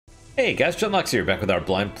Hey guys, Junlocks here, back with our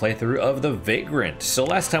blind playthrough of the Vagrant. So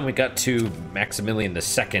last time we got to Maximilian II,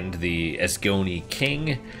 the Esgoni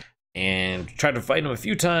king, and tried to fight him a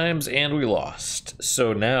few times, and we lost.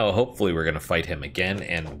 So now, hopefully, we're gonna fight him again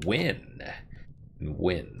and win.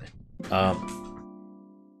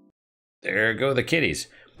 There go the kitties.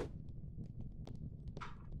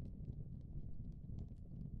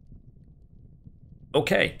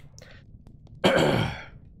 Okay.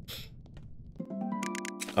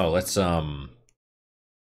 Oh, let's add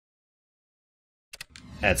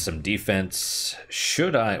some defense.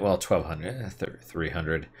 Should I? Well, 1200,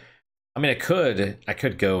 300. I mean, I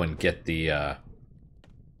could go and get the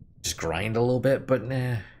just grind a little bit, but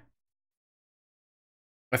nah.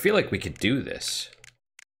 I feel like we could do this.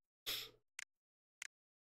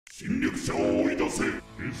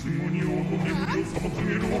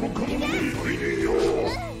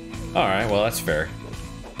 All right, well that's fair.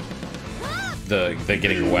 The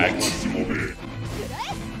getting whacked.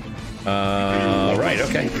 Right,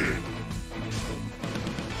 okay.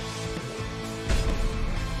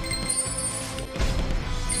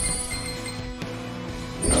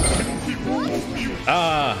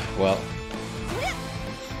 Well.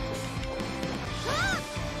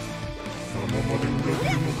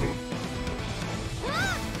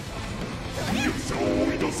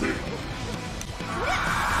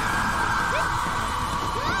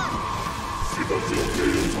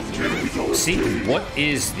 See, what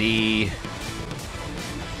is the...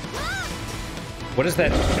 What is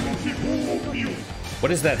that?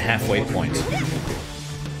 What is that halfway point?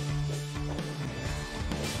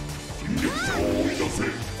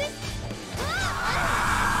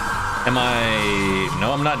 Am I...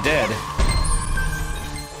 No, I'm not dead.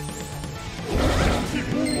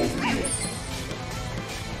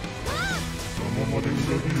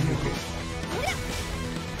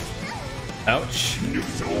 Ouch.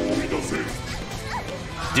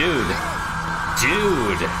 Dude.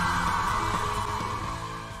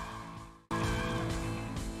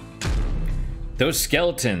 Those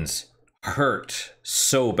skeletons hurt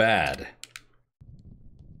so bad.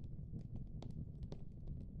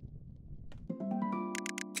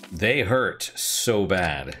 They hurt so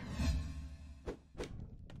bad.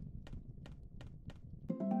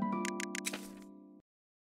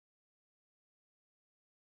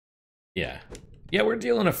 Yeah, we're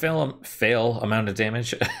dealing a fail amount of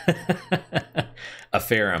damage. A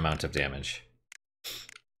fair amount of damage.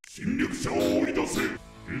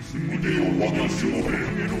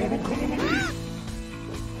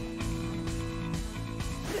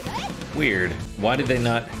 Weird. Why did they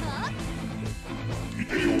not...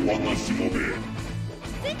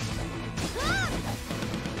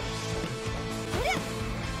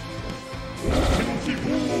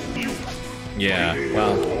 Yeah,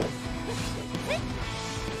 well...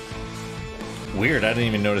 Weird, I didn't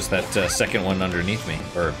even notice that second one underneath me,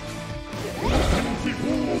 or...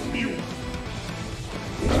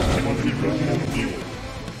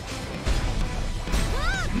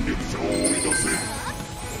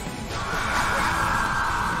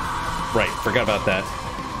 Right, forgot about that.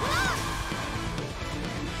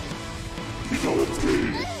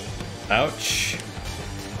 Ouch.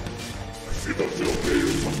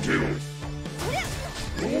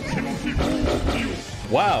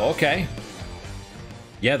 Wow, okay.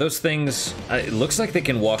 Yeah, those things, it looks like they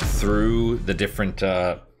can walk through the different,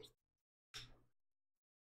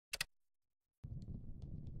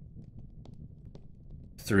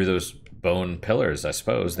 through those bone pillars, I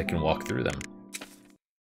suppose. They can walk through them.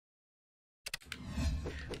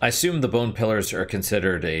 I assume the bone pillars are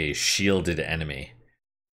considered a shielded enemy.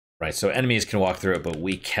 Right, so enemies can walk through it, but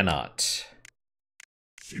we cannot.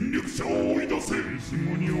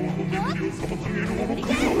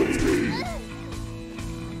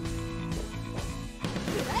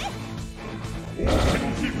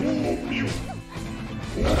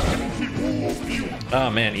 Oh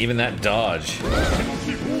man, even that dodge.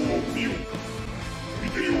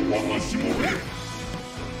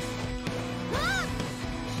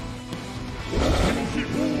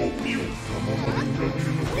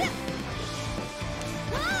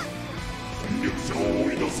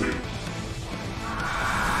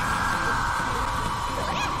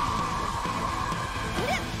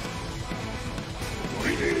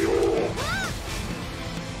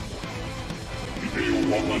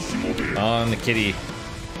 On the kitty.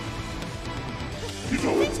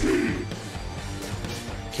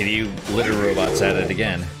 Kitty litter robot's at it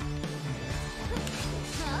again.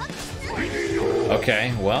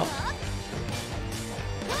 Okay, well.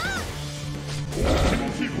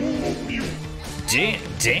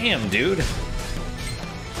 Damn, dude.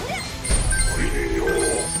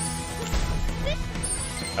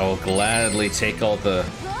 I will gladly take all the...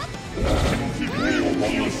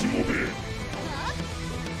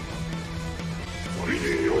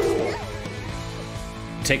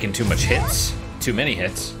 Taking too much hits. Too many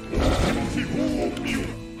hits.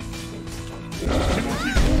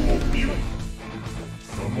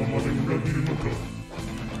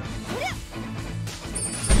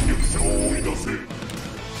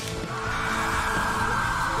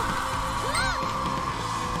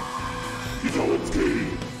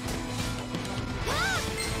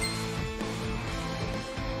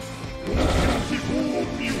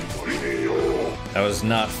 That was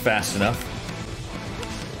not fast enough.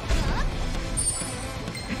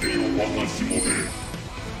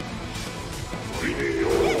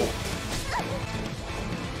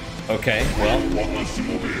 Okay, well.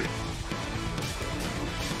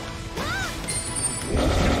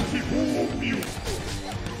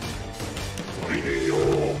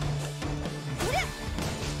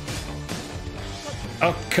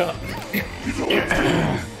 Oh, come.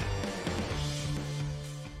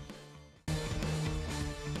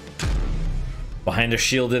 Behind a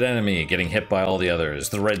shielded enemy, getting hit by all the others.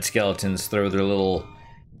 The red skeletons throw their little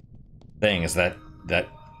things. That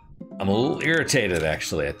I'm a little irritated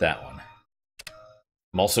actually at that one.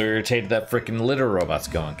 I'm also irritated that frickin' litter robot's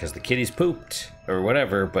going because the kitty's pooped or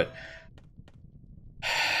whatever, but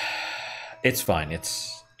it's fine.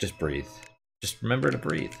 It's just breathe. Just remember to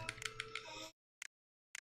breathe.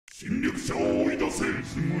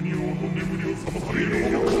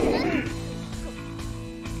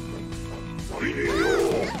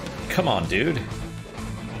 Come on, dude.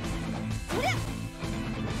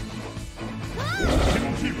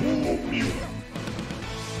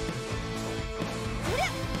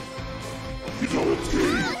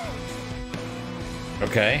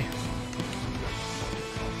 Okay.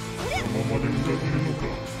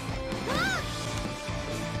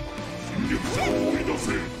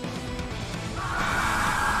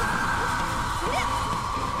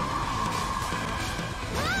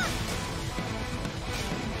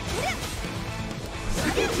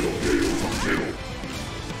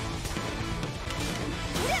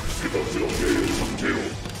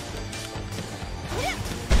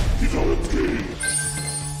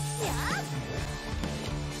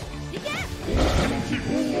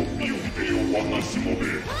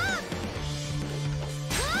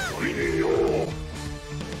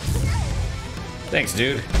 Thanks,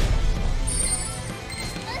 dude.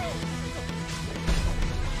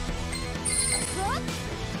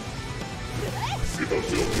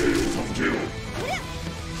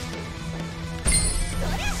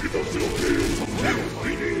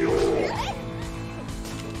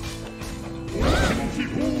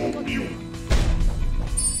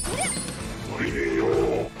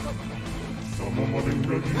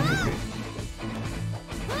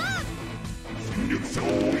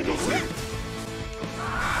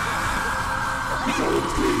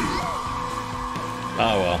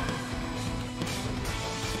 Oh well.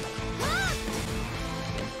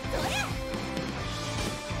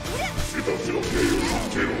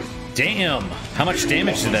 Damn! How much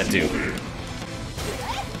damage did that do?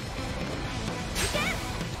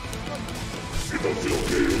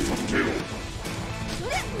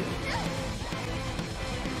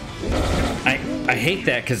 I hate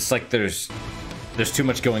that because it's like there's too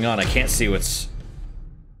much going on. I can't see what's...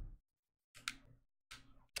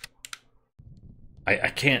 I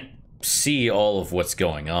can't see all of what's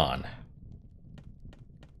going on.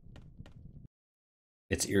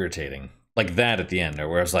 It's irritating. Like that at the end,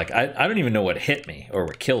 where I was like, I don't even know what hit me or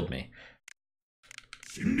what killed me.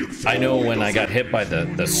 I know when I got hit by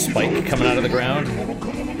the spike coming out of the ground.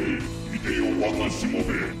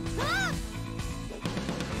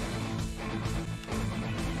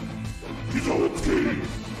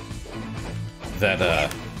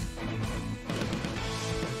 That,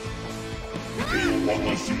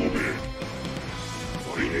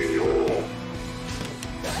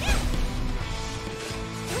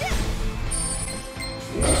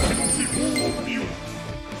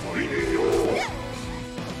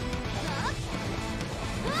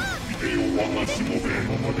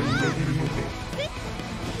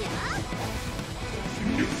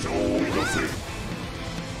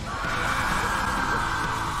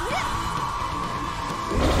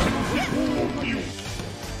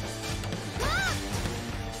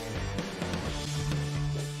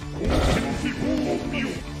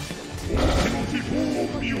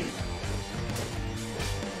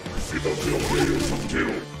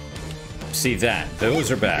 see that. Those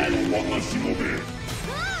are bad.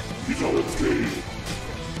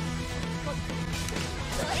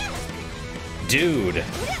 Dude.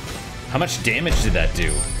 How much damage did that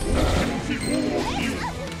do?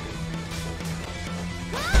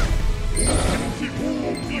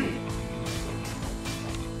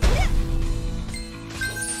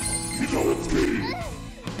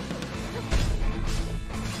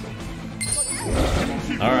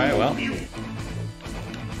 All right, well.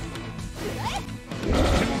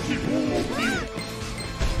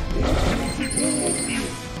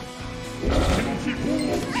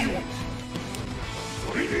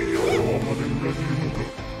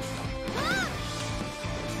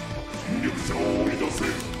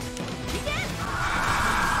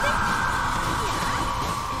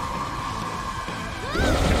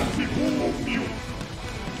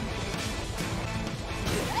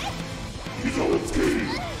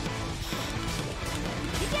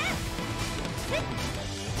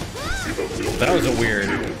 That was a weird...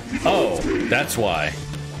 Oh, that's why.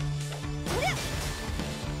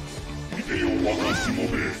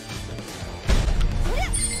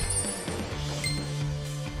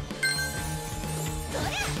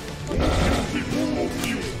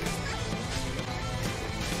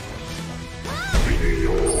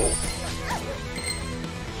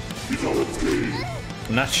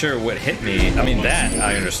 I'm not sure what hit me. I mean, that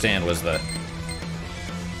I understand was the...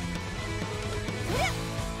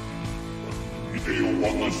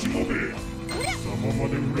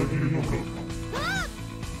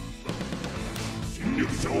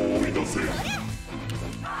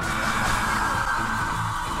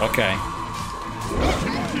 Okay.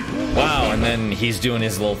 Wow, and then he's doing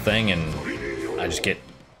his little thing and I just get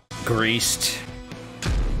greased.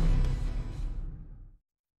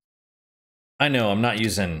 I know, I'm not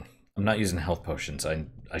using health potions. I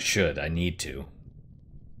should. I need to.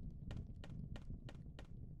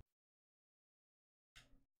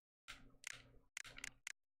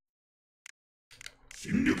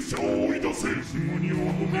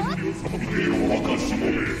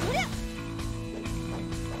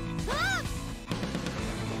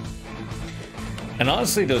 And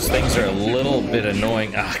honestly, those things are a little bit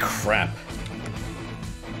annoying. Ah, crap.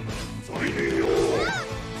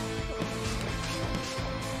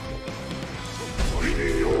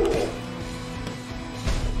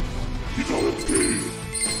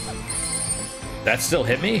 That still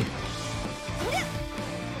hit me?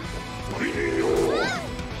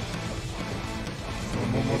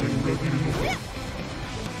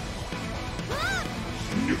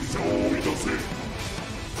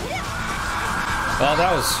 Well,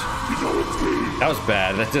 that was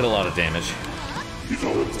bad. That did a lot of damage.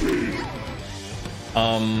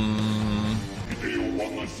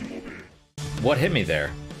 What hit me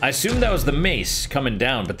there? I assumed that was the mace coming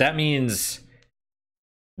down, but that means...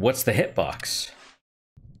 What's the hitbox?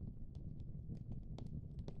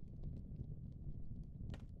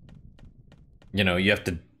 You know, you have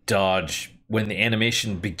to dodge when the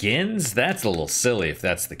animation begins? That's a little silly if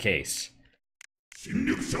that's the case.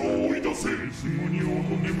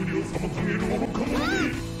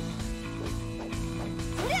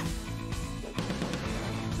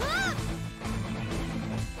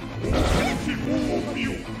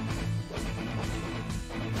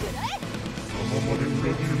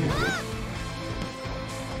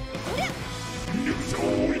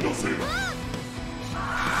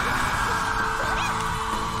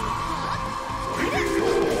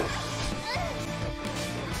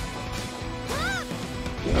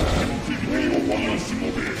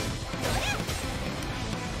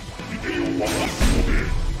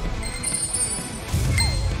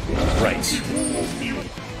 Right.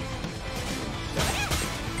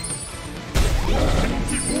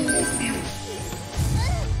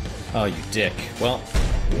 Oh, you dick. Well.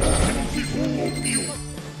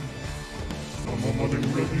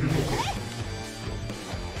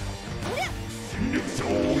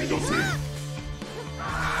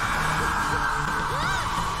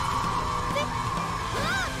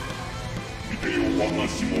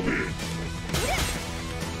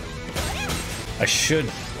 I should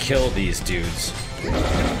kill these dudes.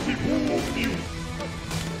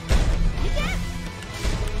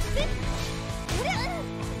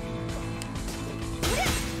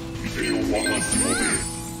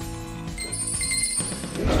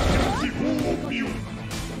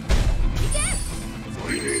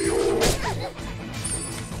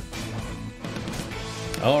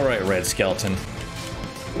 All right, Red Skeleton.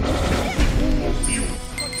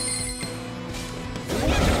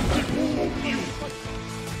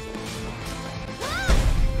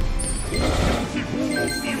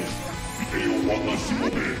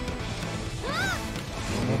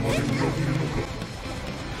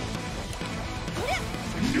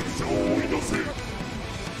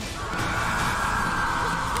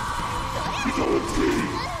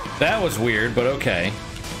 That was weird, but okay.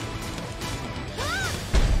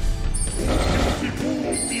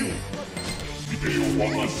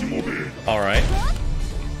 Alright.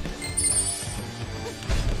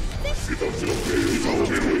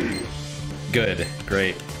 Good,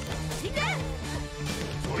 great.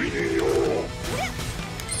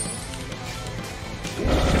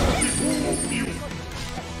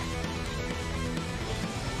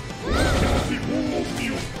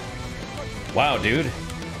 Wow, dude.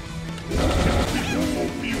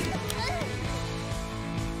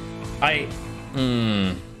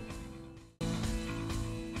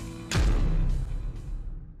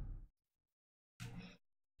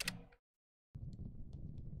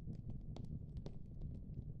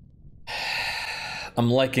 I'm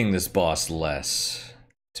liking this boss less,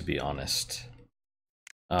 to be honest.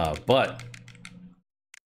 But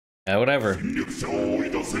whatever.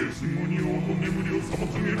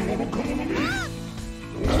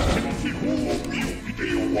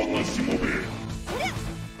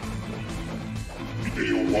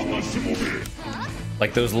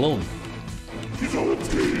 Like those little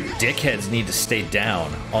dickheads need to stay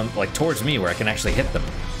down on, like, towards me where I can actually hit them.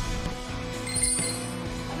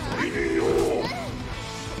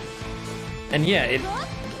 And yeah,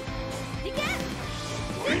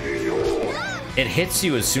 it hits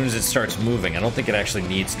you as soon as it starts moving. I don't think it actually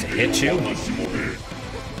needs to hit you.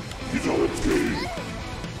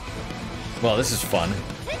 Well, this is fun.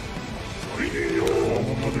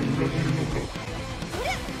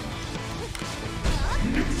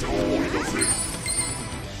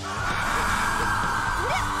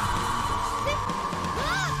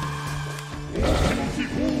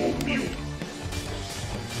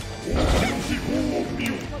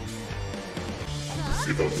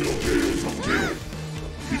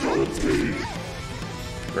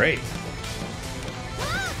 Great.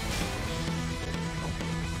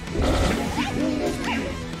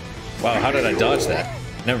 Wow, how did I dodge that?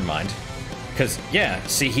 Never mind. Because, yeah,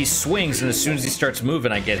 see, he swings, and as soon as he starts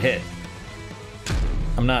moving, I get hit.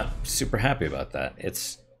 I'm not super happy about that.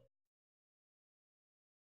 It's...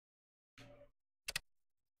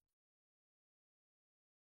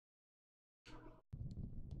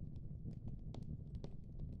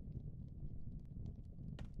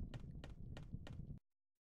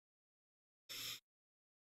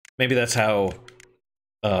 Maybe that's how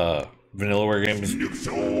Vanillaware games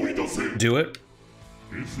do it.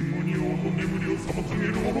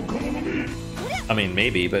 I mean,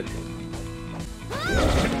 maybe, but...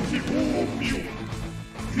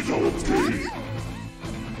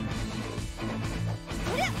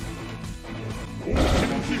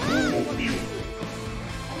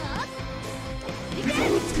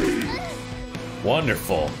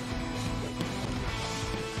 Wonderful.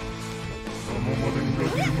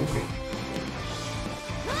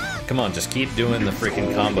 Come on, just keep doing the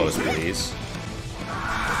freaking combos, please.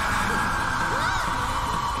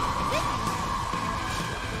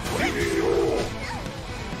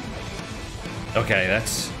 Okay,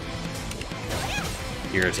 that's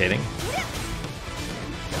irritating.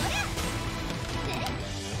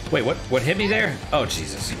 Wait, what hit me there? Oh,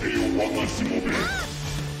 Jesus.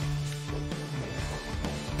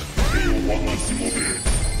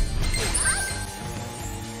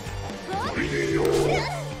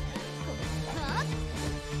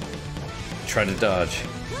 Try to dodge.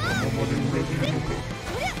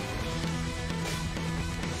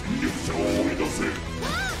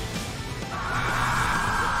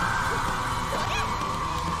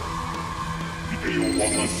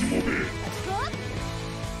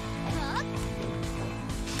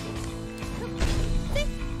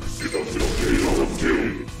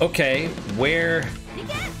 Okay, where...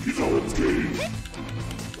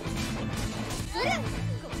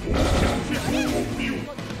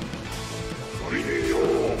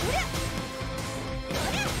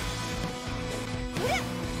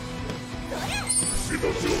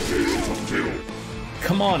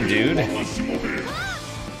 Come on, dude.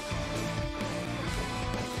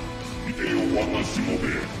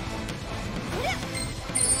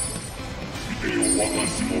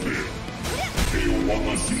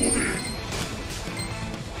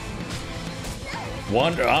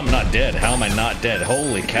 Wonder, I'm not dead. How am I not dead?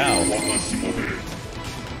 Holy cow.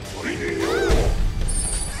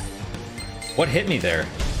 What hit me there?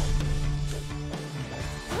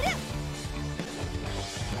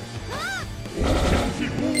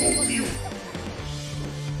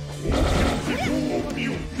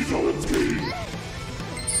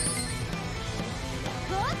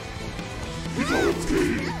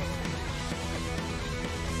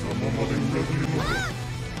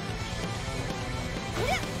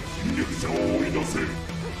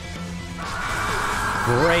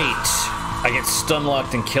 Great. I get stun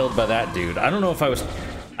locked and killed by that dude. I don't know if I was...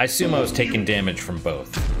 I assume I was taking damage from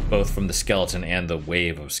both. Both from the skeleton and the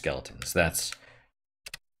wave of skeletons. That's...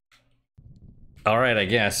 Alright, I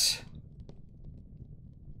guess.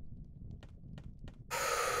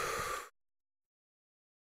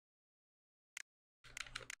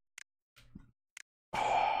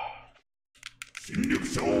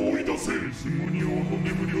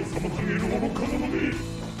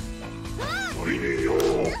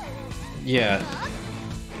 Yeah.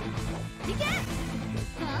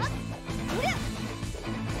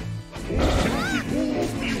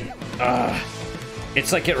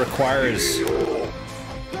 It's like it requires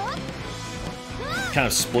kind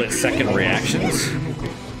of split-second reactions.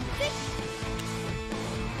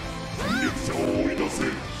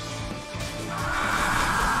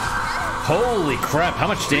 Holy crap, how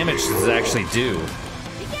much damage does it actually do?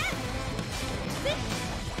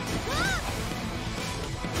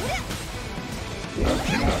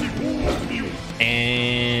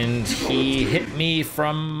 And he hit me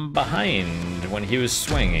from behind when he was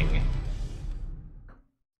swinging.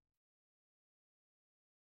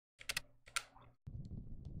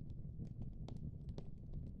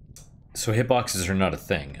 So hitboxes are not a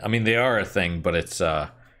thing. I mean, they are a thing, but it's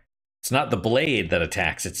not the blade that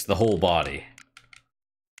attacks, it's the whole body.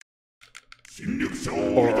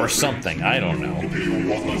 Or something, I don't know.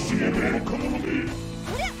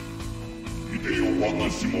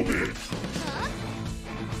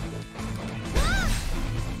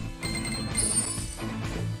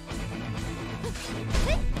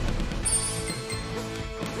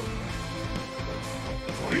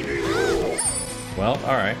 Well,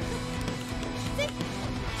 alright.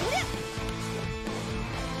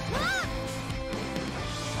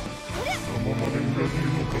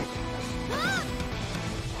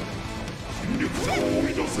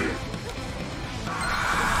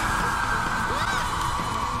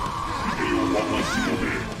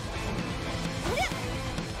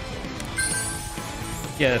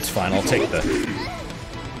 Yeah, that's fine. I'll take the...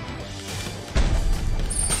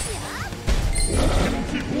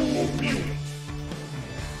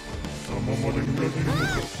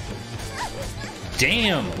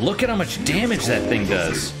 Damn! Look at how much damage that thing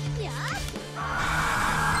does.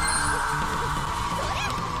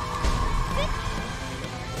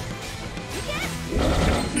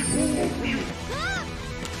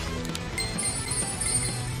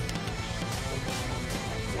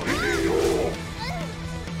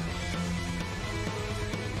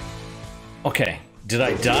 Okay, did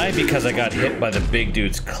I die because I got hit by the big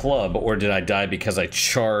dude's club, or did I die because I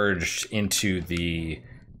charged into the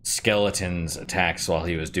skeleton's attacks while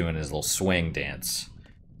he was doing his little swing dance?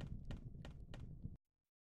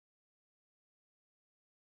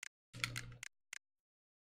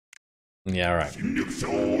 Yeah, alright.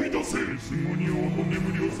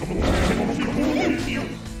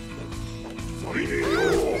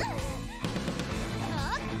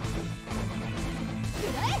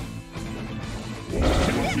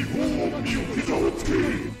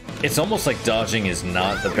 It's almost like dodging is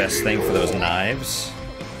not the best thing for those knives.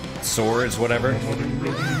 Swords, whatever.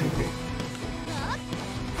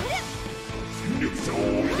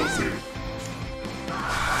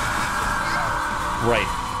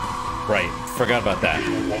 Right. Forgot about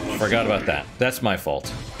that. That's my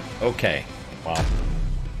fault. Okay. Wow.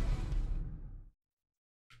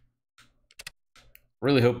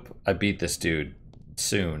 Really hope I beat this dude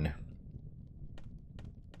soon.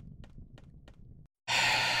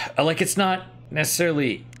 Like, it's not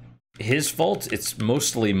necessarily his fault, it's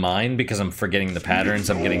mostly mine because I'm forgetting the patterns.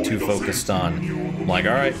 I'm getting too focused on, I'm like,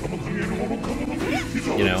 alright.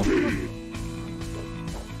 You know?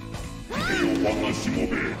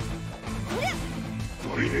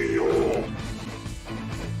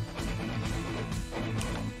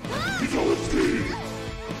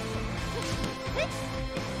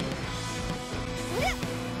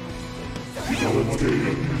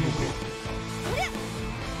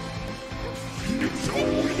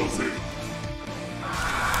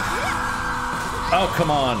 Oh,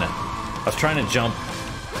 come on. I was trying to jump.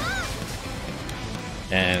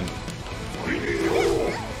 And...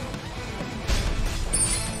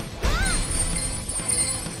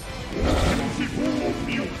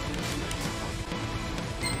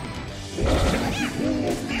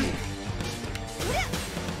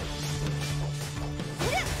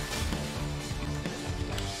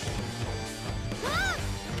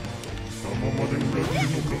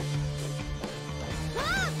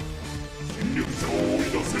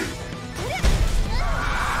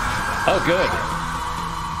 oh, good.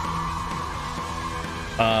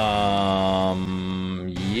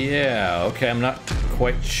 Yeah, okay, I'm not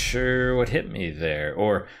quite sure what hit me there.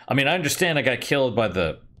 Or, I mean, I understand I got killed by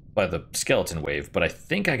the skeleton wave, but I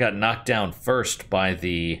think I got knocked down first by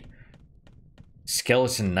the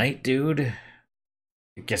skeleton knight dude.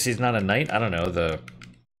 I guess he's not a knight? I don't know, the...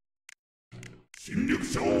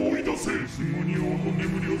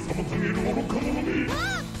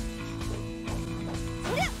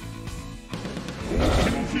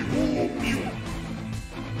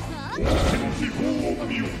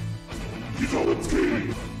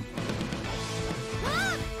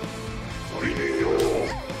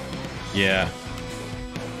 Yeah.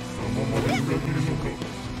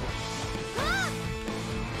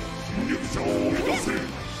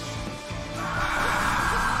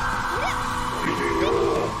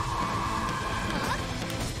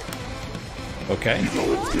 Okay.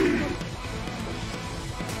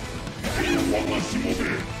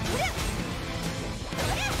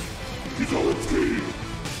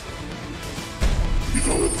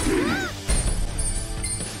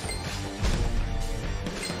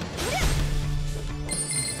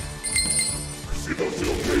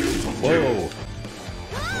 Whoa.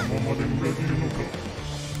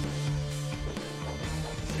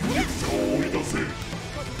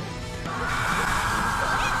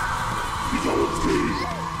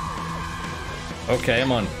 Okay,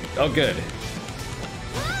 I'm on. Oh, good.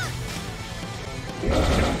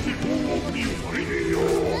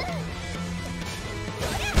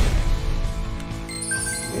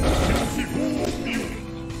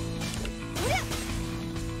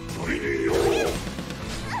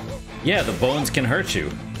 Yeah, the bones can hurt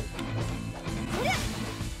you.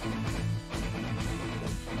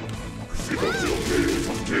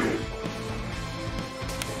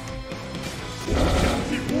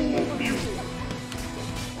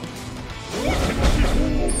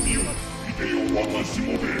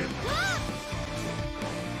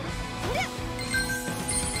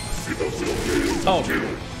 Oh,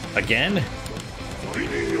 again?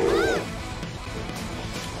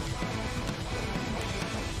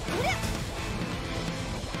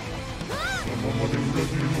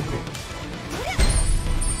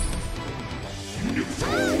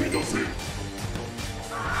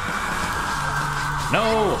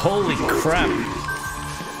 No, holy crap.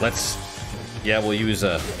 Let's, yeah, we'll use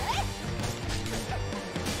a...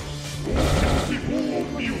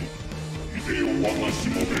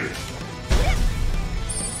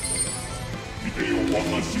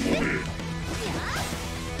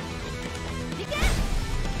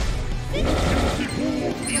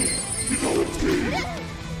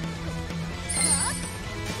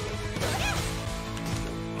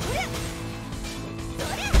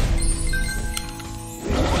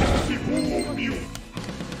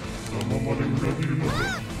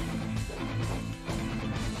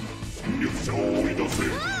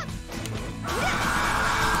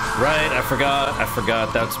 Right, I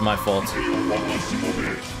forgot, that's my fault.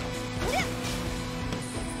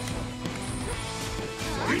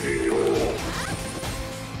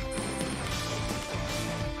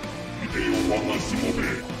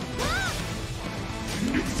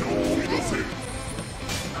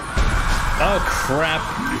 Oh crap,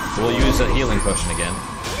 we'll use a healing potion again.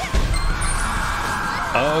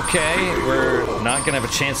 Okay, we're not gonna have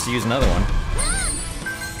a chance to use another one.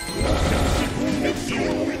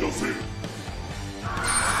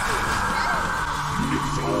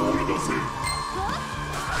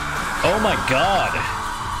 Oh my god!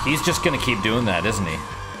 He's just gonna keep doing that, isn't he?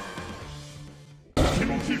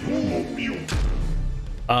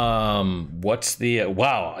 What's the...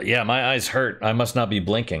 wow, yeah, my eyes hurt. I must not be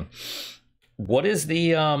blinking. What is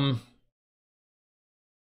the, how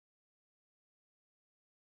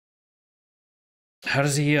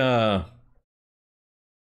does he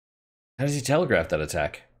telegraph that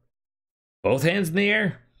attack? Both hands in the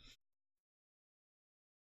air?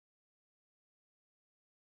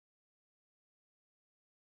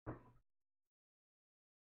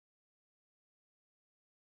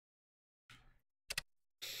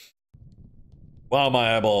 Wow,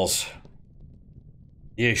 my eyeballs.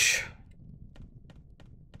 Yeesh.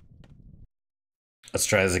 Let's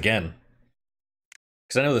try this again.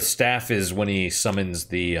 Because I know the staff is when he summons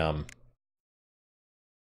the,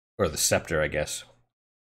 or the scepter, I guess.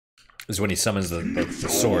 Is when he summons the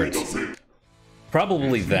swords.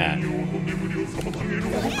 Probably that.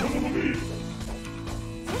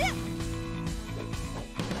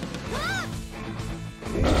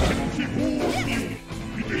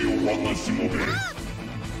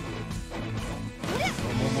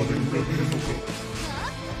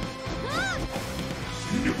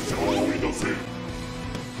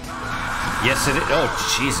 Yes, it is.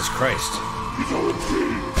 Oh, Jesus Christ.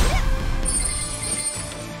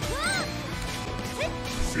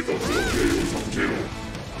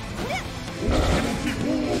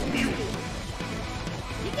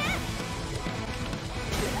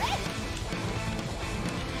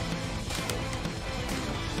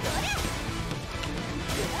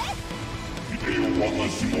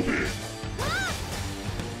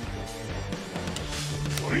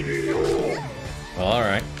 All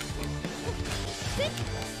right.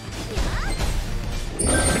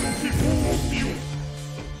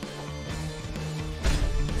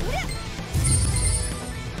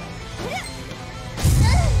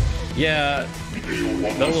 Yeah,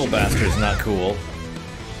 that little bastard's not cool.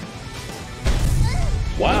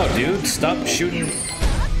 Wow, dude, stop shooting.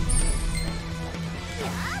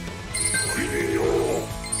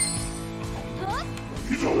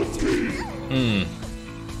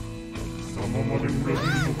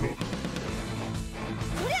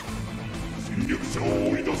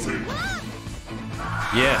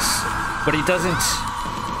 Yes, but he doesn't.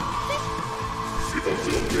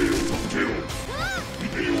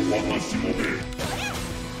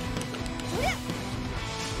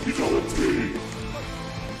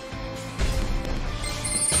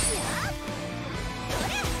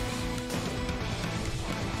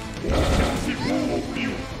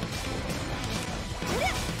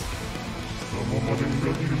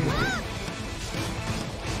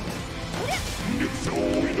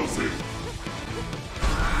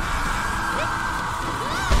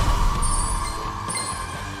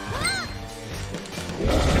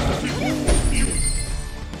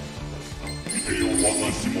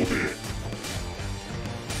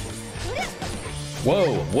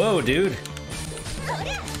 Whoa, whoa, dude.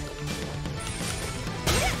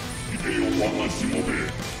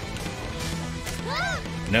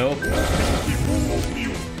 Nope.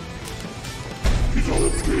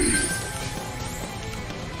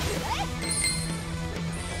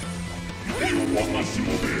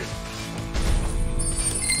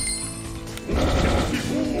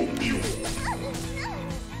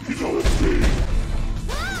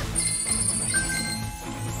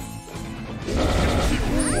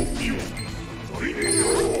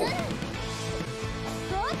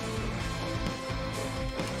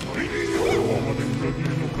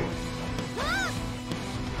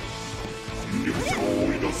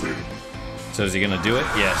 So is he gonna do it?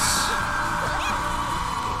 Yes.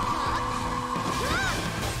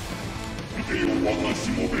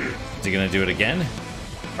 Is he gonna do it again?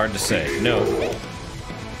 Hard to say. No.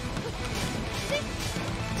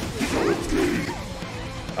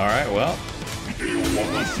 Alright, well.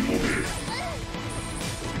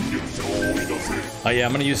 Oh yeah,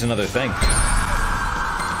 I'm gonna use another thing.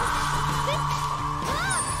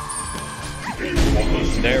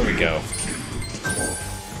 There we go.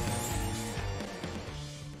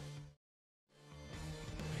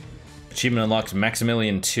 Achievement unlocked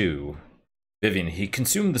Maximilian 2. Vivian, he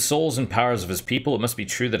consumed the souls and powers of his people. It must be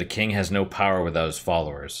true that a king has no power without his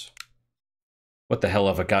followers. What the hell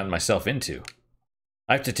have I gotten myself into?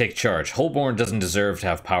 I have to take charge. Holborn doesn't deserve to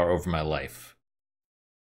have power over my life.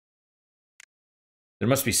 There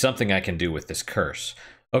must be something I can do with this curse.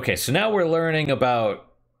 Okay, so now we're learning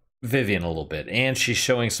about Vivian a little bit, and she's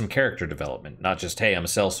showing some character development, not just, hey, I'm a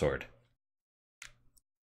sellsword.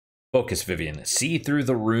 Focus, Vivian. See through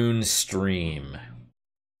the rune stream.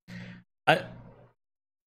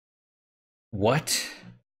 What?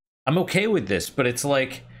 I'm okay with this, but it's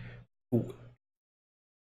like...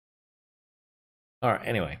 Alright,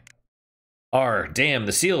 anyway. R, damn,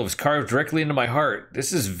 the seal was carved directly into my heart.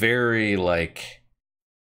 This is very, like...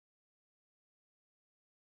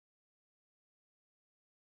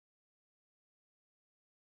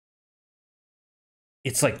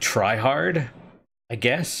 It's like try hard, I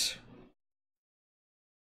guess.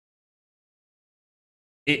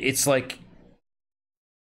 It's like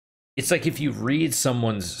if you read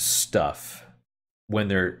someone's stuff when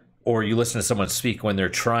they're, or you listen to someone speak when they're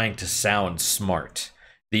trying to sound smart.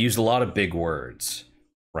 They use a lot of big words,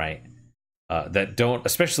 right? That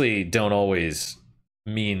especially don't always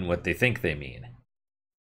mean what they think they mean.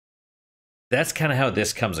 That's kind of how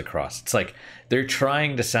this comes across. It's like they're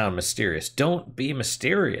trying to sound mysterious. Don't be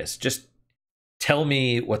mysterious. Just tell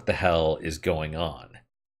me what the hell is going on.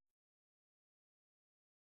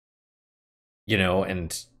 You know,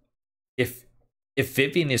 and if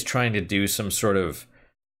Vivian is trying to do some sort of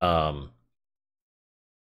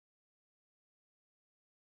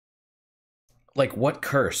like, what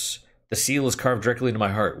curse? The seal is carved directly into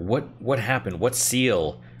my heart. What happened? What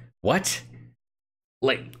seal? What?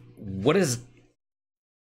 Like, what is...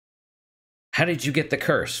 How did you get the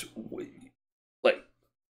curse? Like,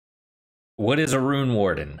 what is a rune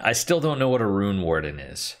warden? I still don't know what a rune warden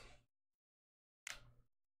is.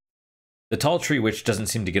 The Talltree witch doesn't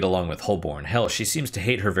seem to get along with Holborn. Hell, she seems to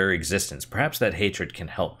hate her very existence. Perhaps that hatred can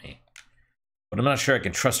help me. But I'm not sure I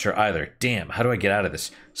can trust her either. Damn, how do I get out of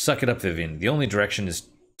this? Suck it up, Vivian. The only direction is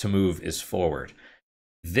to move is forward.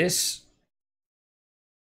 This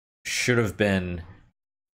should have been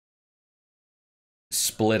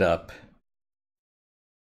split up.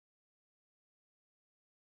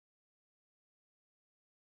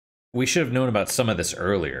 We should have known about some of this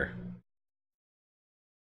earlier.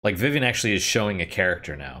 Like, Vivian actually is showing a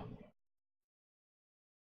character now.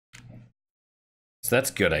 So that's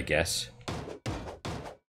good, I guess.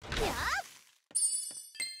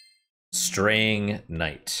 Straying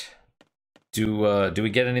Knight. Do we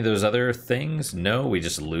get any of those other things? No, we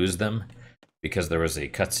just lose them because there was a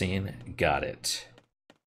cutscene. Got it.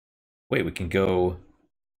 Wait, we can go...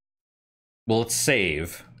 Well, let's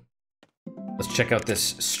save. Let's check out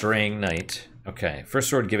this Straying Knight. Okay, first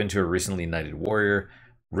sword given to a recently knighted warrior.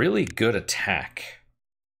 Really good attack.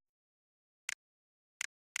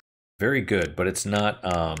 Very good, but it's not,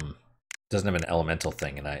 doesn't have an elemental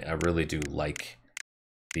thing, and I really do like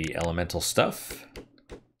the elemental stuff.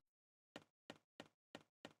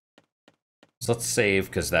 So let's save,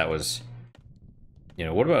 because that was, you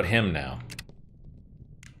know, what about him now?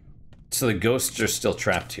 So the ghosts are still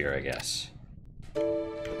trapped here, I guess.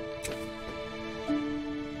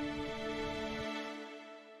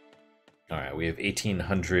 Alright, we have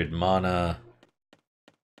 1800 mana.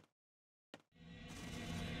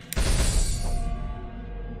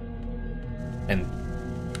 And...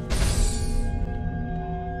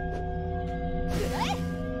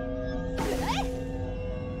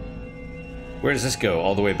 where does this go?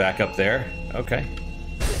 All the way back up there? Okay.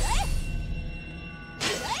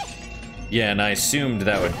 Yeah, and I assumed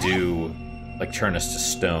that would do, like, turn us to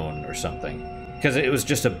stone or something. Because it was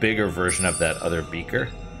just a bigger version of that other beaker.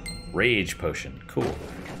 Rage potion. Cool.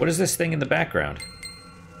 What is this thing in the background?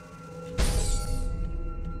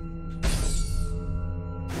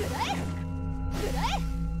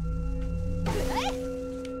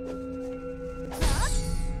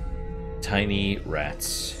 Tiny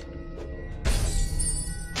rats.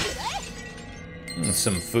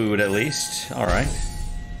 Some food, at least. Alright.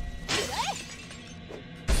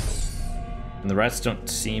 And the rats don't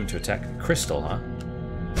seem to attack crystal, huh?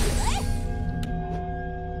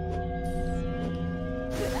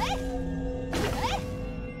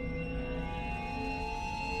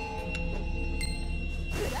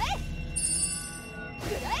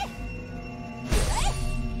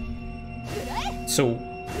 So,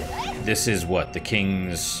 this is what, the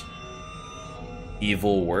king's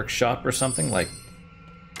evil workshop or something? Like,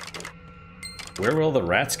 where were all the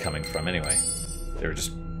rats coming from anyway? They were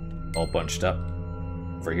just all bunched up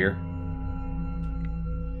over here.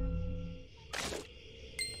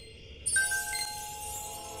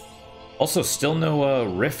 Also, still no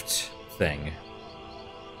rift thing.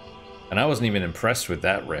 And I wasn't even impressed with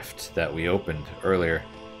that rift that we opened earlier.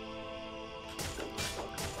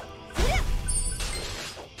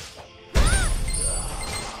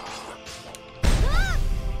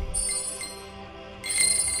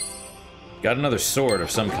 Got another sword of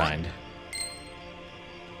some kind.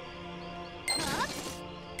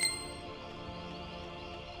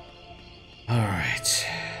 Alright.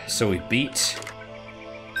 So we beat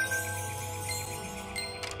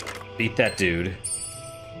that dude.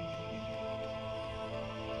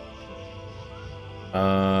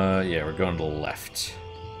 Yeah, we're going to the left.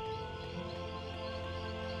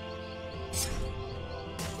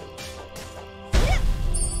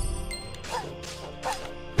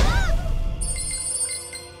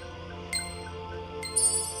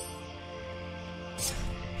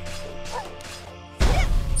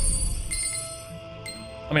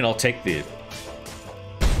 I mean, I'll take the,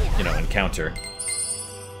 you know, encounter.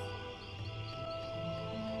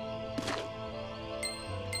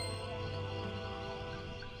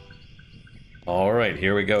 Alright,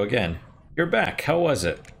 here we go again. You're back. How was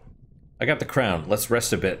it? I got the crown. Let's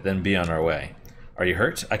rest a bit, then be on our way. Are you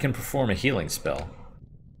hurt? I can perform a healing spell.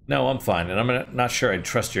 No, I'm fine, and I'm not sure I'd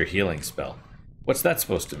trust your healing spell. What's that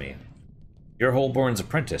supposed to mean? You're Holborn's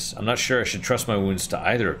apprentice. I'm not sure I should trust my wounds to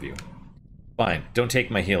either of you. Fine, don't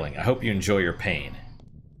take my healing. I hope you enjoy your pain.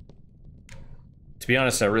 To be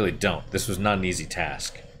honest, I really don't. This was not an easy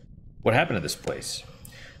task. What happened to this place?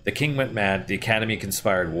 The king went mad, the academy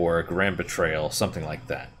conspired war, grand betrayal, something like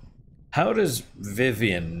that. How does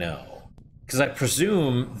Vivian know? Because I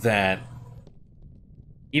presume that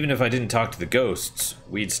even if I didn't talk to the ghosts,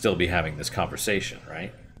 we'd still be having this conversation,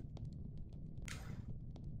 right?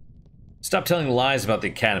 Stop telling lies about the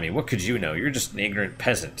academy. What could you know? You're just an ignorant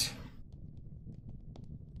peasant.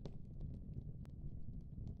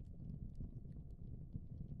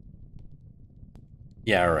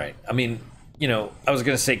 Yeah, right. I mean, you know, I was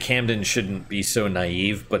gonna say Camden shouldn't be so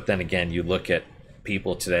naive, but then again, you look at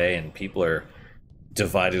people today, and people are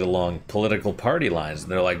divided along political party lines,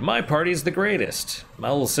 and they're like, "My party's the greatest." My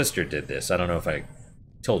little sister did this. I don't know if I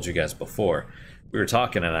told you guys before. We were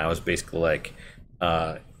talking, and I was basically like,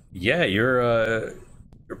 "Yeah, your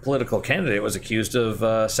political candidate was accused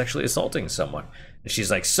of sexually assaulting someone," and she's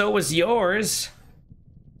like, "So was yours."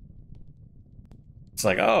 It's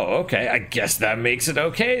like, oh, okay, I guess that makes it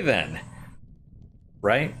okay then.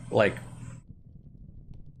 Right? Like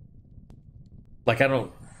I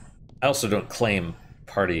also don't claim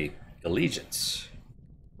party allegiance,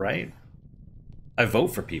 right? I vote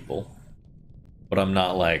for people, but I'm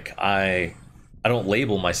not like I don't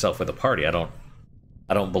label myself with a party. I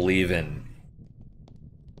don't believe in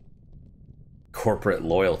corporate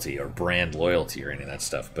loyalty or brand loyalty or any of that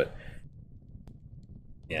stuff, but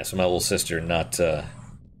yeah, so my little sister, not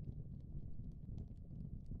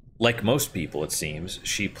like most people, it seems,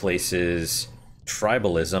 she places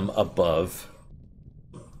tribalism above.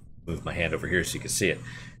 Move my hand over here so you can see it.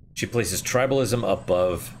 She places tribalism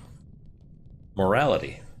above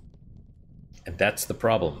morality. And that's the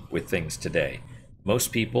problem with things today.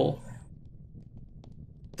 Most people,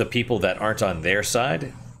 the people that aren't on their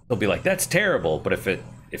side, they'll be like, that's terrible. But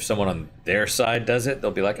if someone on their side does it,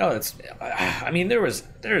 they'll be like, oh, it's, I mean, there's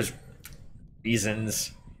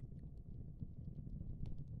reasons.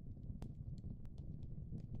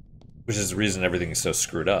 Which is the reason everything is so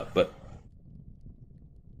screwed up. But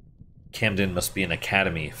Camden must be an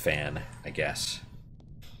Academy fan, I guess.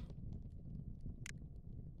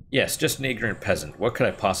 Yes, just an ignorant peasant. What could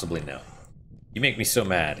I possibly know? You make me so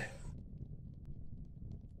mad.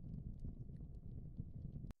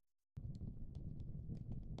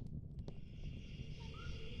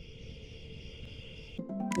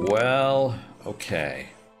 Well, okay.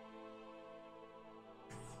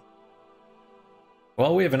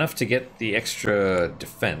 Well, we have enough to get the extra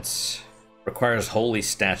defense. Requires holy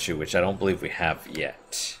statue, which I don't believe we have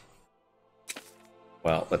yet.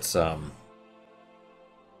 Well, let's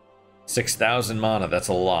 6,000 mana, that's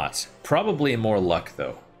a lot. Probably more luck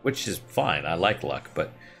though, which is fine. I like luck,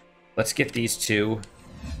 but let's get these two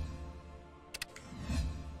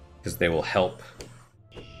because they will help.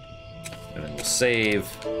 And then we'll save.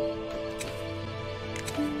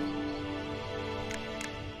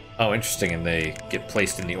 Oh, interesting, and they get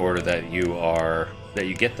placed in the order that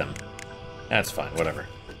you get them. That's fine, whatever.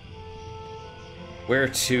 Where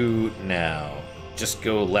to now? Just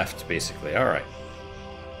go left, basically. Alright.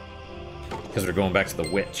 Because we're going back to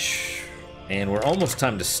the witch. And we're almost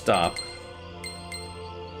time to stop.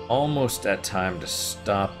 Almost at time to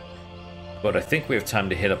stop. But I think we have time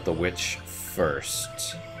to hit up the witch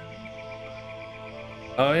first.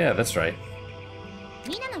 Oh yeah, that's right.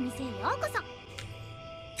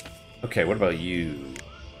 Okay, what about you?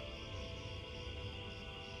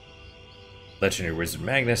 Legendary Wizard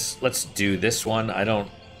Magnus. Let's do this one. The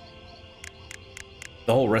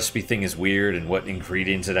whole recipe thing is weird, and what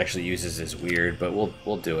ingredients it actually uses is weird, but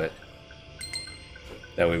we'll do it.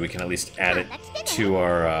 That way we can at least add it to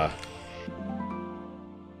our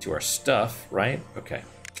stuff, right? Okay.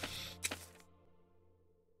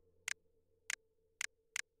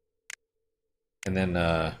 And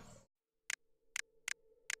then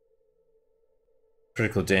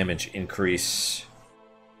critical damage increase.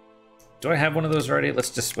 Do I have one of those already?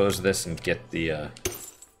 Let's dispose of this and get the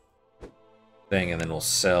thing, and then we'll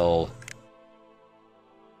sell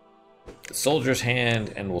the soldier's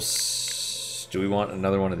hand, and do we want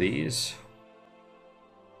another one of these?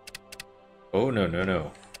 Oh, no, no,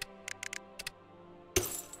 no.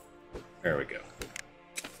 There we go.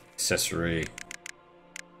 Accessory.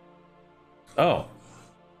 Oh.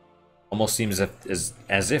 Almost seems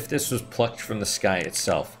as if this was plucked from the sky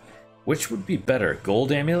itself. Which would be better?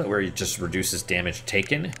 Gold Amulet, where it just reduces damage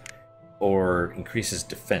taken, or increases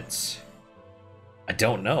defense? I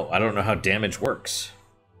don't know. I don't know how damage works.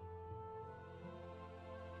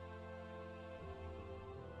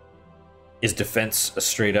 Is defense a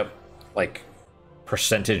straight up, like,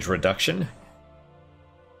 percentage reduction?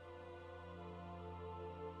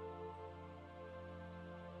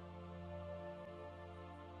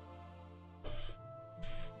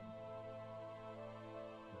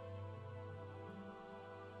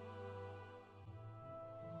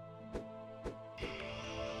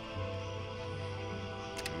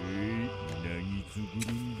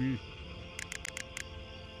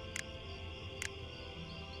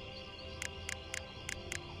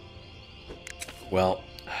 Well,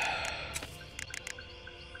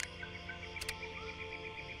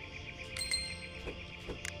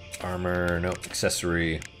 armor, no,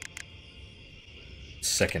 accessory.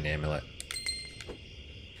 second amulet.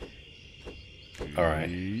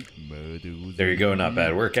 Alright. There you go, not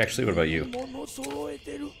bad work. Actually, what about you?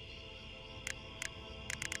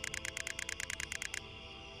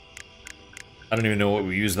 I don't even know what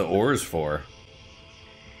we use the ores for.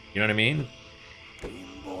 You know what I mean?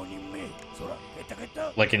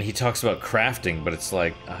 Like, and he talks about crafting, but it's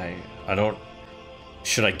like, I don't...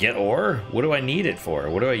 Should I get ore? What do I need it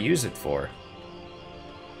for? What do I use it for?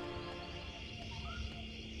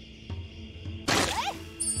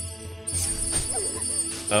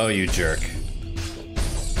 Oh, you jerk.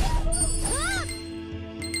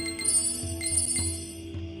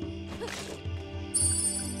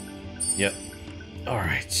 Yep.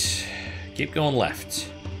 Alright. Keep going left.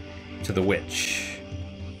 To the witch.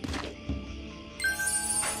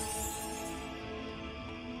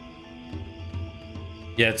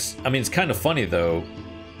 Yeah, it's kind of funny, though.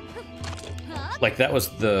 Like, that was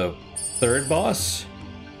the third boss.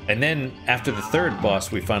 And then, after the third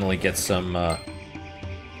boss, we finally get some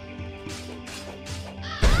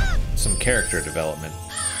character development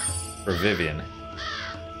for Vivian.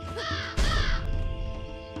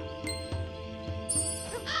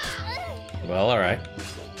 Well, alright.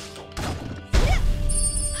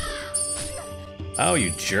 Oh,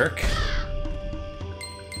 you jerk.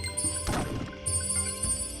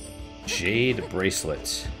 Jade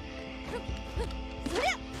bracelet.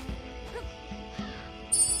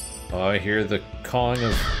 Oh, I hear the cawing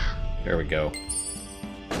of... There we go.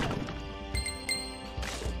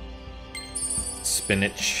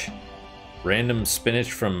 Spinach. Random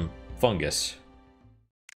spinach from fungus.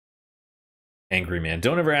 Angry man.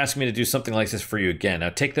 Don't ever ask me to do something like this for you again. Now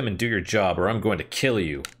take them and do your job, or I'm going to kill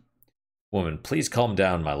you. Woman, please calm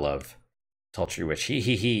down, my love. Talltree witch. Hee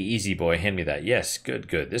hee hee. Easy boy. Hand me that. Yes. Good,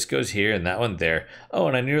 good. This goes here and that one there. Oh,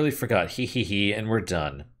 and I nearly forgot. Hee hee hee. And we're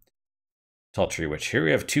done. Talltree witch. Here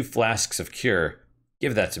we have 2 flasks of cure.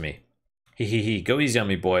 Give that to me. Hee hee hee. Go easy on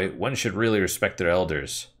me, boy. One should really respect their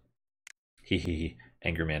elders. Hee hee hee.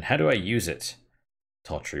 Angry man. How do I use it?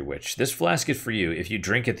 Talltree witch. This flask is for you. If you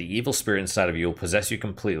drink it, the evil spirit inside of you will possess you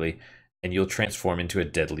completely, and you'll transform into a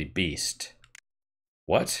deadly beast.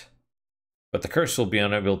 What? But the curse will be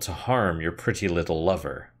unable to harm your pretty little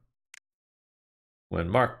lover. When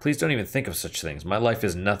Mark, please don't even think of such things. My life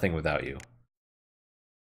is nothing without you.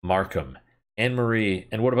 Markham. Anne-Marie.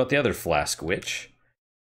 And what about the other flask, witch?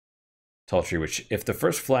 Talltree witch. If the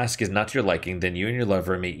first flask is not to your liking, then you and your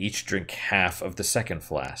lover may each drink half of the second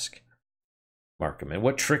flask. Markham. And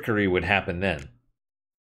what trickery would happen then?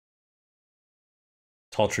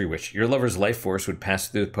 Talltree witch. Your lover's life force would pass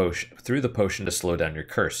through the potion to slow down your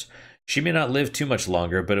curse. She may not live too much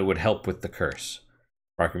longer, but it would help with the curse.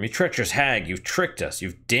 Markham. You treacherous hag. You've tricked us.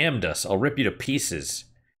 You've damned us. I'll rip you to pieces.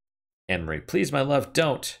 Anne-Marie. Please, my love,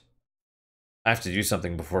 don't. I have to do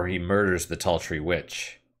something before he murders the Talltree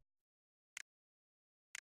witch.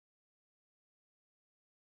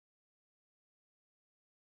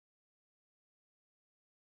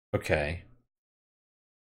 Okay.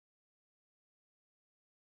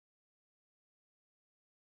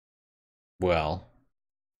 Well,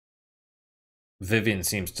 Vivian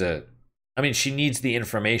seems to... I mean, she needs the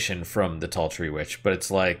information from the Talltree witch, but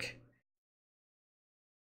it's like...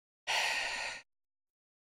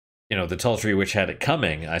 You know, the Talltree witch had it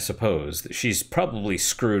coming, I suppose. She's probably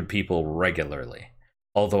screwed people regularly.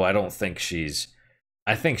 Although I don't think she's...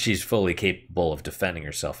 I think she's fully capable of defending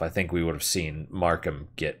herself. I think we would have seen Markham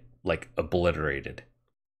get, like, obliterated.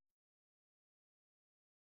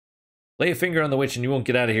 Lay a finger on the witch and you won't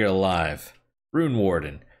get out of here alive. Rune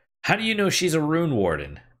Warden. How do you know she's a Rune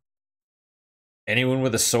Warden? Anyone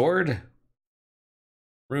with a sword?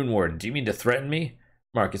 Rune Warden, do you mean to threaten me?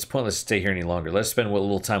 Mark, it's pointless to stay here any longer. Let's spend what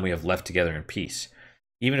little time we have left together in peace.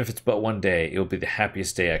 Even if it's but one day, it will be the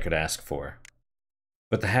happiest day I could ask for.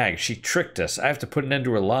 But the hag, she tricked us. I have to put an end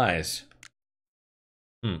to her lies.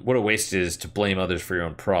 What a waste it is to blame others for your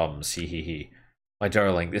own problems. Hee hee hee. My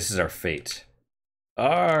darling, this is our fate.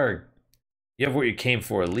 Arg! You have what you came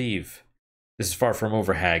for. Leave. This is far from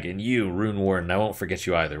over, hag. And you, Rune Warden, I won't forget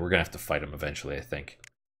you either. We're gonna have to fight him eventually, I think.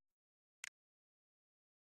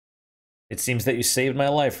 It seems that you saved my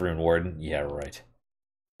life, Rune Warden. Yeah, right.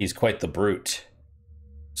 He's quite the brute.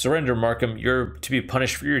 Surrender, Markham. You're to be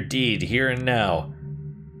punished for your deed, here and now.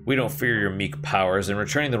 We don't fear your meek powers, and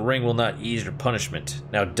returning the ring will not ease your punishment.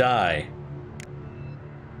 Now die.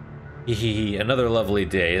 Hee hee hee. Another lovely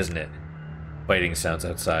day, isn't it? Fighting sounds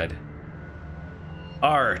outside.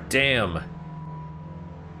 Arr, damn.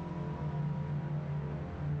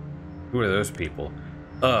 Who are those people?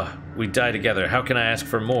 We die together. How can I ask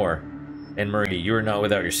for more? Anne-Marie, you are not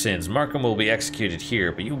without your sins. Markham will be executed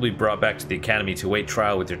here, but you will be brought back to the academy to await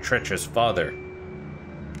trial with your treacherous father.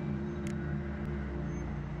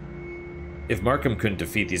 If Markham couldn't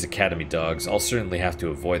defeat these academy dogs, I'll certainly have to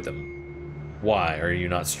avoid them. Why? Are you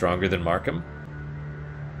not stronger than Markham?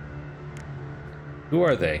 Who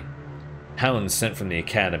are they? Hounds sent from the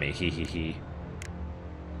academy, hee hee hee.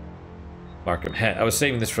 Markham, I was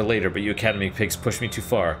saving this for later, but you academy pigs pushed me too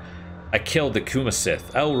far. I killed the Kuma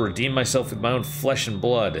Sith. I will redeem myself with my own flesh and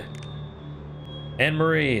blood.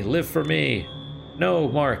 Anne-Marie, live for me. No,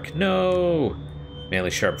 Mark, no. Manly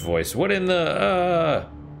sharp voice. What in the,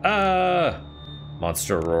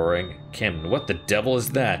 Monster roaring. Kim, what the devil is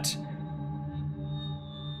that?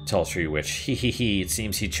 Talltree witch. Hee hee hee, it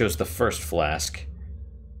seems he chose the first flask.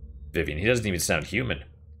 Vivian, he doesn't even sound human.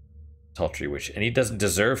 Talltree witch, and he doesn't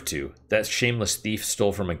deserve to. That shameless thief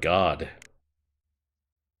stole from a god.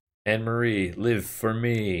 Anne-Marie, live for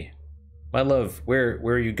me. My love, where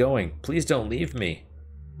are you going? Please don't leave me.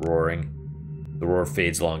 Roaring. The roar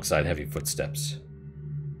fades alongside heavy footsteps.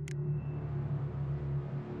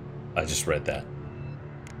 I just read that.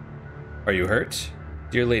 Are you hurt?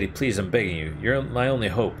 Dear lady, please, I'm begging you. You're my only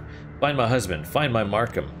hope. Find my husband. Find my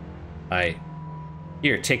Markham.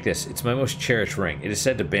 Here, take this. It's my most cherished ring. It is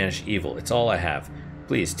said to banish evil. It's all I have.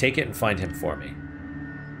 Please, take it and find him for me.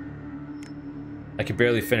 I can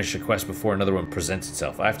barely finish a quest before another one presents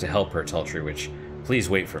itself. I have to help her, Talltree Witch. Please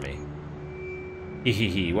wait for me. Hee hee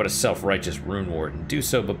hee, what a self-righteous rune warden. Do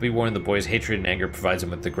so, but be warned the boy's hatred and anger provides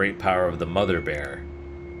him with the great power of the Mother Bear.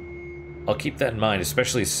 I'll keep that in mind,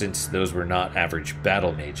 especially since those were not average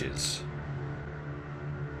battle mages.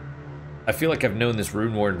 I feel like I've known this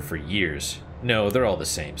rune warden for years. No, they're all the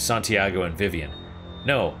same. Santiago and Vivian.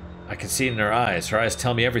 No, I can see it in her eyes. Her eyes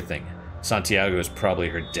tell me everything. Santiago is probably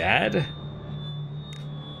her dad?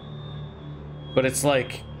 But it's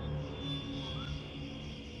like...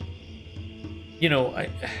 You know,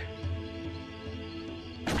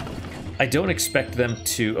 I don't expect them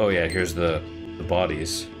to... Oh yeah, here's the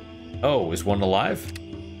bodies. Oh, is one alive?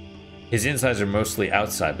 His insides are mostly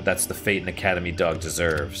outside, but that's the fate an academy dog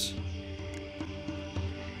deserves.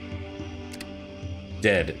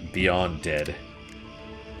 Dead, beyond dead.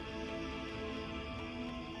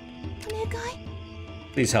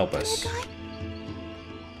 Please help us.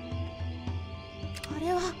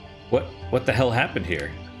 What the hell happened here?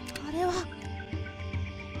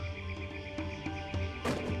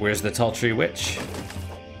 Where's the Talltree Witch?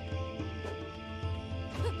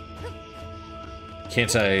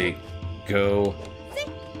 Can't I go...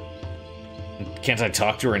 Can't I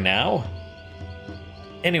talk to her now?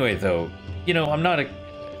 Anyway, though, you know, I'm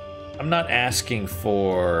not asking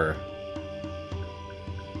for...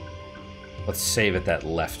 Let's save it that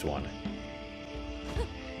left one.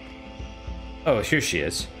 Oh, here she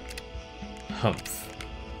is. Humph.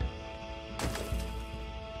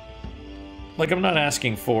 Like, I'm not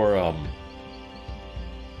asking for,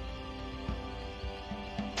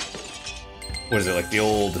 what is it, like the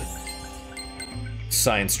old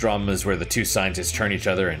science dramas where the two scientists turn each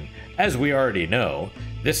other and, as we already know,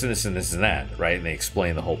 this and this and this and that, right? And they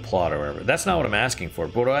explain the whole plot or whatever. That's not what I'm asking for.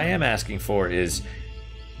 But what I am asking for is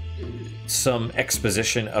some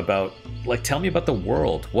exposition about, like, tell me about the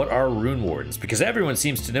world. What are rune wardens? Because everyone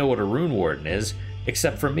seems to know what a rune warden is,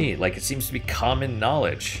 except for me. Like, it seems to be common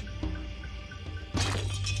knowledge.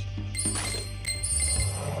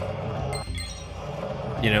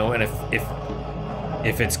 You know, and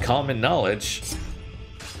if it's common knowledge,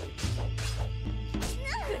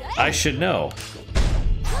 I should know.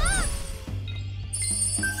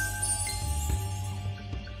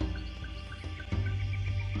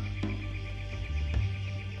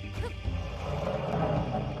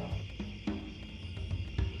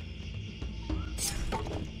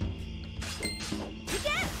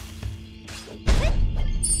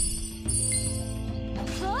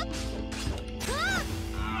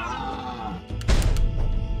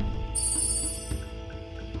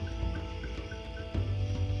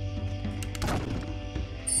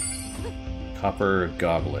 Copper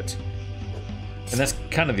goblet. And that's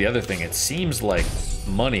kind of the other thing. It seems like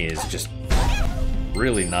money is just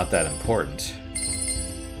really not that important.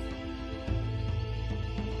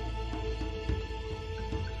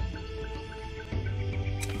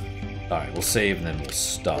 Alright, we'll save and then we'll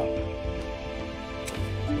stop.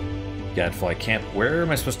 Gadfly Camp. Where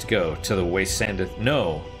am I supposed to go? To the wasteland?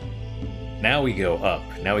 No. Now we go up.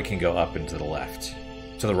 Now we can go up and to the left.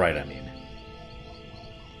 To the right, I mean.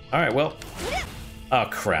 Alright, well. Oh,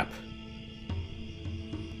 crap.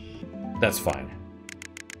 That's fine.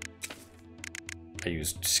 I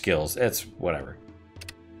used skills. It's whatever.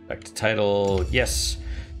 Back to title. Yes.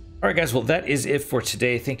 All right, guys. Well, that is it for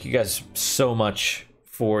today. Thank you guys so much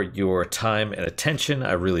for your time and attention.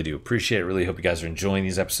 I really do appreciate it. Really hope you guys are enjoying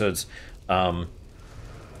these episodes.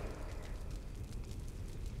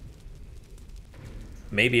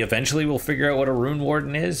 Maybe eventually we'll figure out what a rune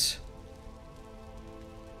warden is.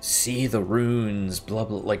 See the runes, blah,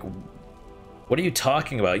 blah. Like, what are you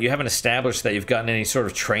talking about? You haven't established that you've gotten any sort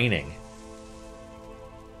of training.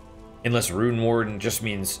 Unless rune warden just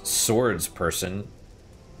means swords person.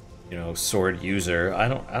 You know, sword user. I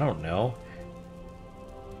don't know.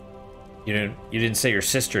 You didn't say your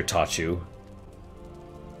sister taught you.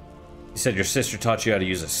 You said your sister taught you how to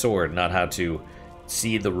use a sword, not how to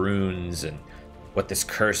see the runes and what this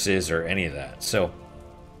curse is or any of that. So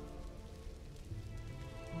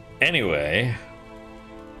anyway,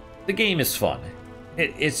 the game is fun.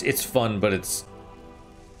 It's fun, but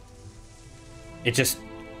it just,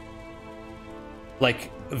 like,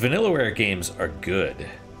 Vanillaware games are good.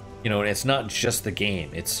 You know, and it's not just the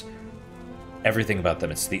game, it's everything about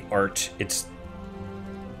them. It's the art, I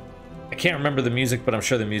can't remember the music, but I'm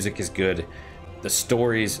sure the music is good. The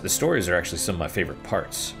stories are actually some of my favorite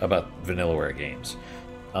parts about Vanillaware games.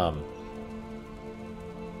 And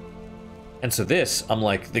so this, I'm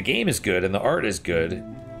like, the game is good and the art is good.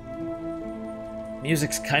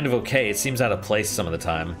 Music's kind of okay. It seems out of place some of the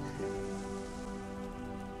time.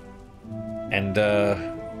 And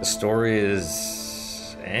the story is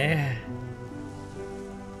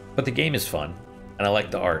but the game is fun, and I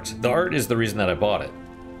like the art. The art is the reason that I bought it.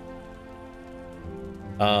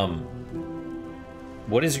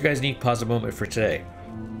 What is your guys' unique positive moment for today?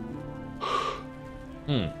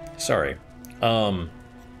 Sorry.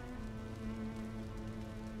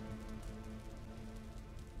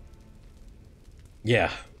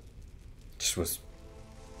 Yeah. Just was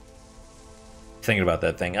thinking about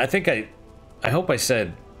that thing. I think I hope I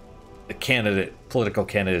said the political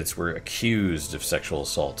candidates were accused of sexual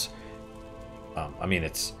assault. I mean,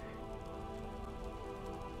 it's...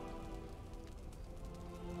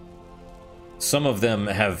 Some of them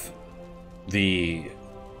have... The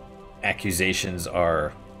accusations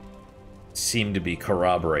seem to be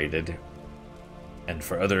corroborated. And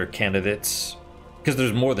for other candidates... Because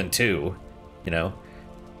there's more than two, you know?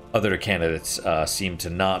 Other candidates seem to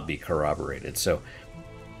not be corroborated. So,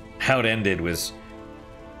 how it ended was...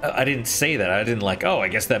 I didn't say that. I didn't like, oh, I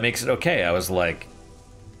guess that makes it okay. I was like,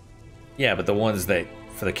 yeah, but the ones that,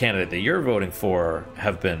 for the candidate that you're voting for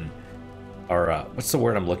are, what's the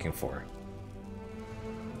word I'm looking for?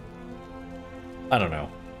 I don't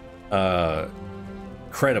know.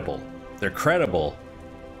 Credible. They're credible.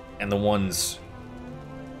 And the ones,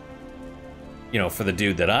 you know, for the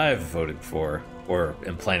dude that I've voted for, or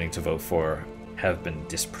am planning to vote for, have been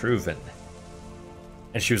disproven.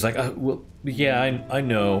 And she was like, well, yeah, I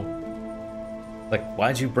know. Like,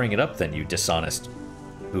 why'd you bring it up then, you dishonest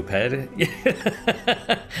poophead?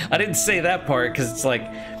 I didn't say that part, because it's like...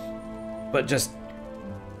 But just...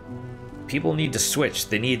 People need to switch.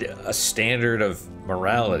 They need a standard of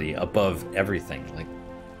morality above everything. Like,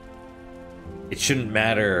 it shouldn't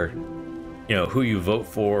matter, you know, who you vote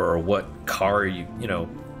for, or what car you know,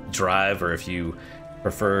 drive, or if you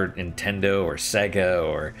prefer Nintendo, or Sega,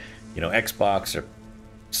 or, you know, Xbox, or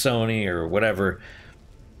Sony, or whatever.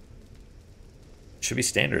 Should be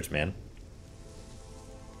standards, man.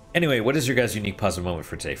 Anyway, what is your guys' unique positive moment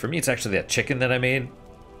for today? For me, it's actually that chicken that I made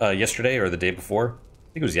yesterday, or the day before.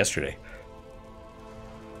 I think it was yesterday.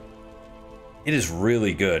 It is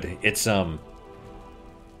really good. It's it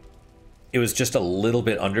was just a little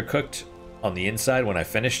bit undercooked on the inside when I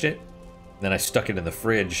finished it. Then I stuck it in the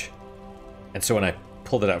fridge. And so when I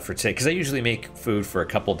pulled it out for today, because I usually make food for a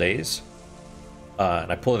couple days.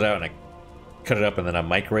 And I pulled it out and I cut it up, and then I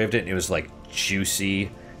microwaved it, and it was like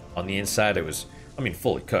juicy on the inside. It was, I mean,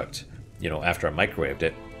 fully cooked, you know, after I microwaved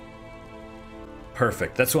it.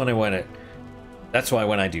 Perfect. That's why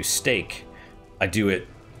when I do steak, I do it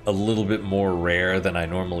a little bit more rare than I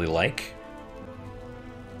normally like.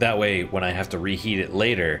 That way, when I have to reheat it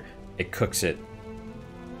later, it cooks it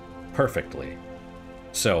perfectly.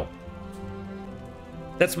 So,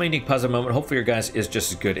 that's my unique positive moment. Hopefully your guys is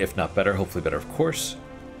just as good, if not better. Hopefully better, of course.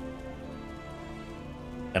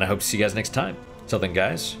 And I hope to see you guys next time. Till then,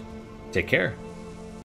 guys, take care.